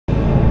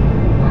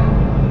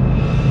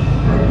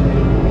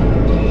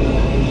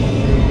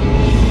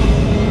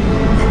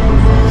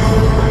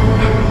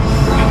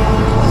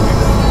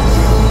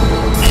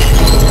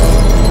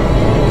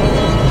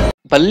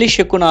బల్లి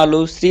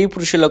శకునాలు స్త్రీ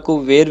పురుషులకు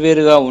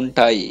వేర్వేరుగా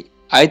ఉంటాయి.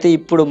 అయితే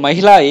ఇప్పుడు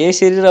మహిళ ఏ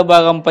శరీర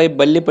భాగంపై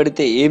బల్లి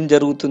పడితే ఏం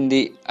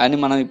జరుగుతుంది అని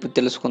మనం ఇప్పుడు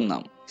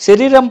తెలుసుకుందాం.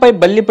 శరీరంపై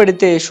బల్లి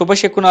పడితే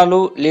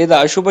శుభశకునాలు లేదా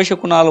అశుభ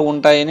శకునాలు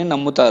ఉంటాయని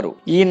నమ్ముతారు.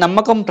 ఈ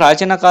నమ్మకం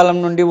ప్రాచీన కాలం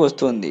నుండి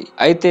వస్తుంది.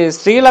 అయితే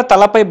స్త్రీల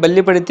తలపై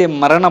బల్లి పడితే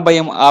మరణ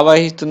భయం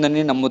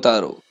ఆవాహిస్తుందని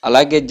నమ్ముతారు.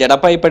 అలాగే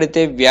జడపై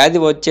పడితే వ్యాధి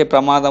వచ్చే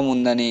ప్రమాదం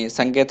ఉందని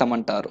సంకేతం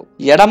అంటారు.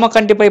 ఎడమ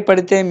కంటిపై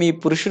పడితే మీ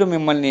పురుషుడు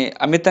మిమ్మల్ని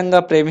అమితంగా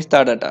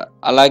ప్రేమిస్తాడట.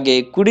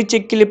 అలాగే కుడి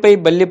చెక్కిలిపై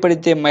బల్లి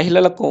పడితే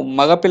మహిళలకు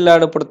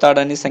మగపిల్లాడు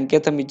పుడతాడని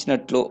సంకేతం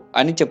ఇచ్చినట్లు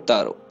అని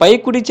చెప్తారు. పై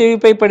కుడి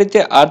చెవిపై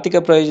పడితే ఆర్థిక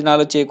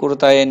ప్రయోజనాలు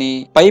చేకూరుతాయని,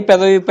 పై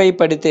పెదవి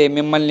పడితే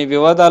మిమ్మల్ని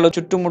వివాదాలు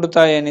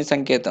చుట్టుముడతాయని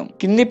సంకేతం.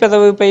 కింది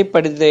పెదవిపై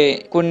పడితే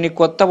కొన్ని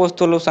కొత్త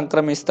వస్తువులు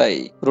సంక్రమిస్తాయి.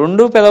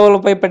 రెండు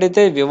పెదవులపై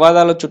పడితే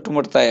వివాదాలు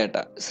చుట్టుముడతాయట.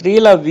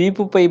 స్త్రీల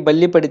వీపుపై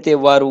బల్లి పడితే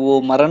వారు ఓ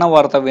మరణ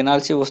వార్త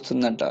వినాల్సి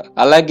వస్తుందంట.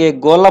 అలాగే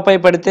గోళ్లపై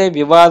పడితే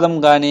వివాదం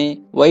గాని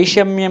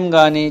వైషమ్యం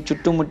గాని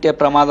చుట్టుముట్టే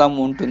ప్రమాదం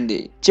ఉంటుంది.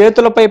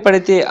 చేతులపై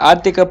పడితే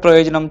ఆర్థిక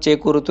ప్రయోజనం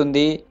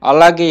చేకూరుతుంది.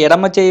 అలాగే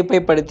ఎడమ చేయిపై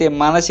పడితే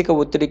మానసిక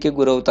ఒత్తిడికి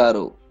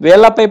గురవుతారు.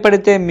 వేళ్లపై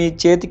పడితే మీ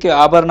చేతికి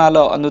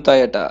ఆభరణాలు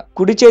అందుతాయట.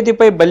 కుడి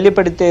చేతిపై బల్లి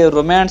పడితే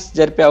రొమాన్స్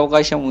జరిపే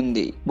అవకాశం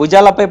ఉంది.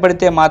 భుజాలపై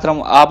పడితే మాత్రం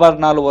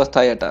ఆభరణాలు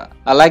వస్తాయట.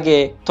 అలాగే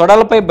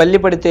తొడలపై బల్లి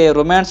పడితే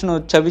రొమాన్స్ ను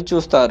చవి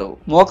చూస్తారు.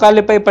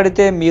 మోకాలిపై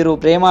పడితే మీరు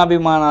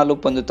ప్రేమాభిమానాలు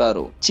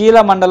పొందుతారు.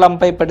 చీల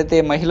మండలంపై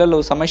పడితే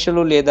మహిళలు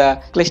సమస్యలు లేదా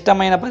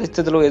క్లిష్టమైన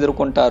పరిస్థితులు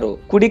ఎదుర్కొంటారు.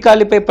 కుడి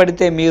కాలిపై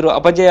పడితే మీరు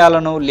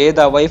అపజయాలను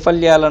లేదా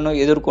వైఫల్యాలను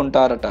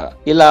ఎదుర్కొంటారట.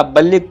 ఇలా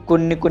బల్లి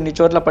కొన్ని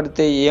చోట్ల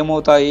పడితే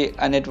ఏమవుతాయి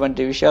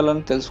అనేటువంటి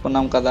విషయాలను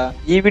తెలుసుకున్నాం కదా.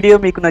 ఈ వీడియో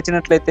మీకు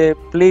నచ్చినట్లయితే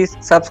ప్లీజ్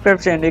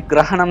సబ్స్క్రైబ్ చేయండి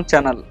గ్రహణం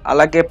ఛానల్.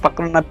 అలాగే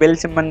పక్కనున్న బెల్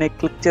సింబల్ ని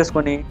క్లిక్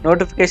చేసుకొని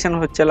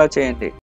నోటిఫికేషన్ వచ్చేలా చేయండి.